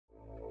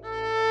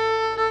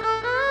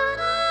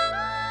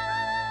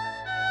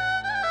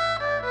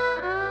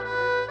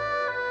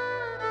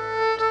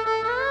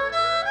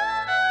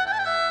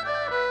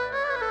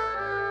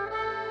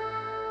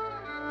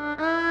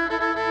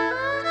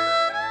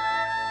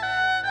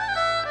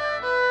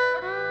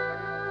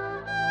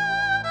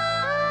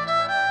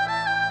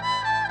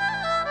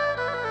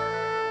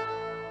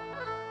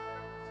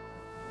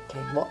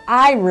Well,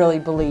 I really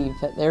believe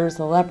that there's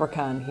a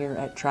leprechaun here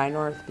at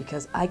Tri-North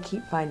because I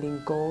keep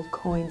finding gold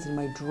coins in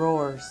my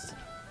drawers.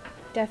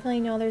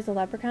 Definitely know there's a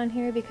leprechaun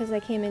here because I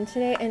came in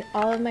today and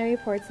all of my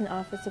reports and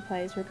office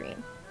supplies were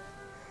green.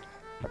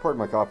 I poured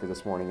my coffee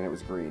this morning and it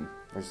was green.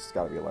 There's just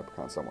got to be a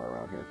leprechaun somewhere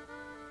around here.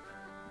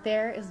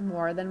 There is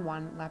more than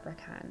one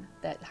leprechaun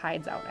that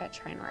hides out at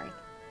Tri-North.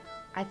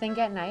 I think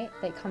at night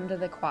they come to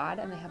the quad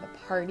and they have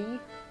a party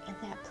in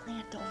that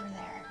plant over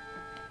there.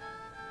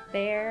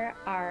 There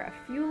are a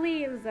few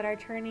leaves that are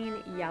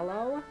turning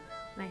yellow,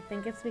 and I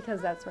think it's because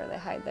that's where they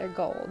hide their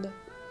gold.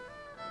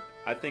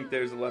 I think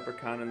there's a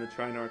leprechaun in the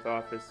Tri-North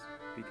office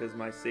because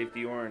my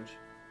safety orange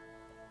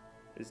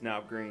is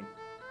now green.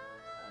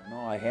 No,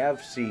 I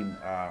have seen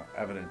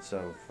evidence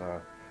of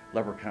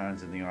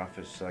leprechauns in the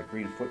office,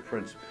 green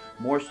footprints,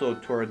 more so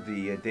toward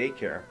the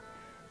daycare,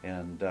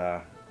 and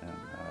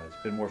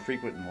it's been more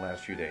frequent in the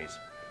last few days.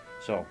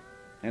 So,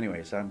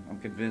 anyways, I'm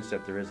convinced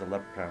that there is a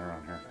leprechaun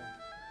around here.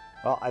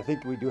 Well, I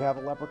think we do have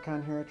a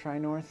leprechaun here at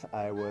Tri-North.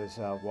 I was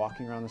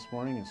walking around this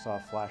morning and saw a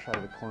flash out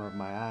of the corner of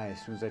my eye.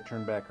 As soon as I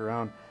turned back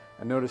around,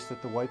 I noticed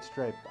that the white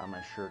stripe on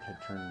my shirt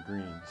had turned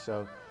green.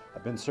 So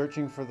I've been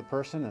searching for the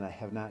person and I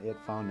have not yet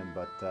found him,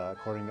 but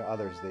according to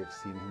others, they've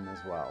seen him as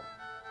well.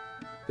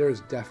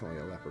 There's definitely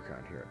a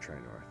leprechaun here at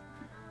Tri-North.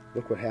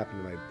 Look what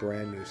happened to my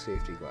brand new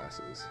safety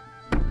glasses.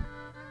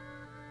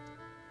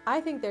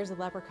 I think there's a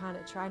leprechaun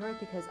at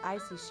Tri-North because I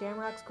see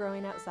shamrocks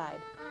growing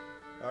outside.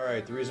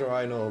 Alright, the reason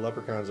why I know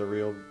leprechauns are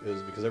real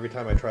is because every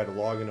time I try to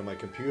log into my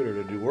computer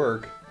to do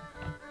work,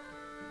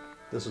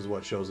 this is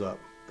what shows up,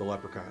 the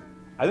leprechaun.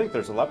 I think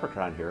there's a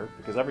leprechaun here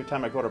because every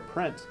time I go to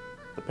print,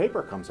 the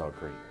paper comes out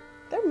green.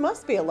 There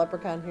must be a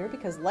leprechaun here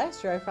because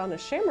last year I found a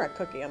shamrock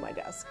cookie on my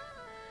desk.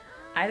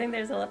 I think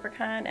there's a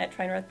leprechaun at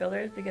Tri-North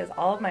Builders because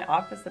all of my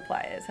office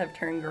supplies have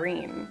turned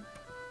green.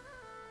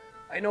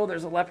 I know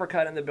there's a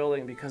leprechaun in the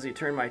building because he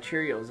turned my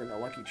Cheerios into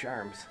Lucky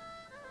Charms.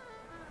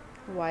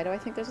 Why do I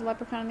think there's a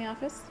leprechaun in the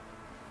office?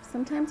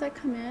 Sometimes I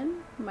come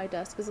in, my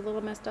desk is a little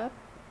messed up,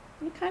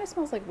 and it kind of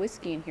smells like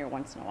whiskey in here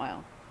once in a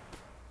while.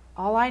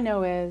 All I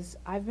know is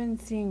I've been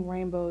seeing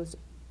rainbows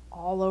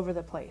all over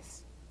the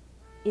place,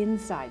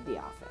 inside the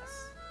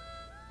office.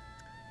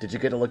 Did you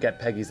get a look at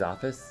Peggy's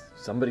office?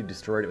 Somebody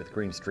destroyed it with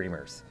green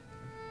streamers.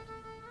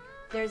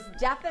 There's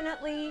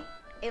definitely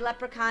a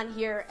leprechaun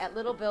here at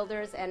Little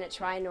Builders and at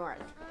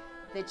Tri-North.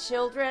 The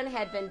children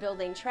had been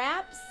building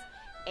traps,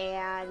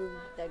 and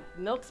the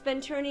milk's been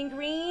turning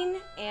green,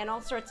 and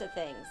all sorts of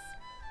things.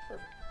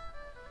 Perfect.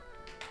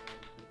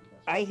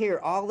 I hear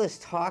all this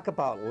talk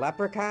about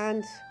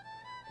leprechauns.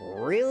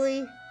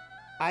 Really?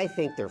 I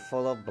think they're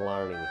full of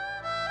blarney.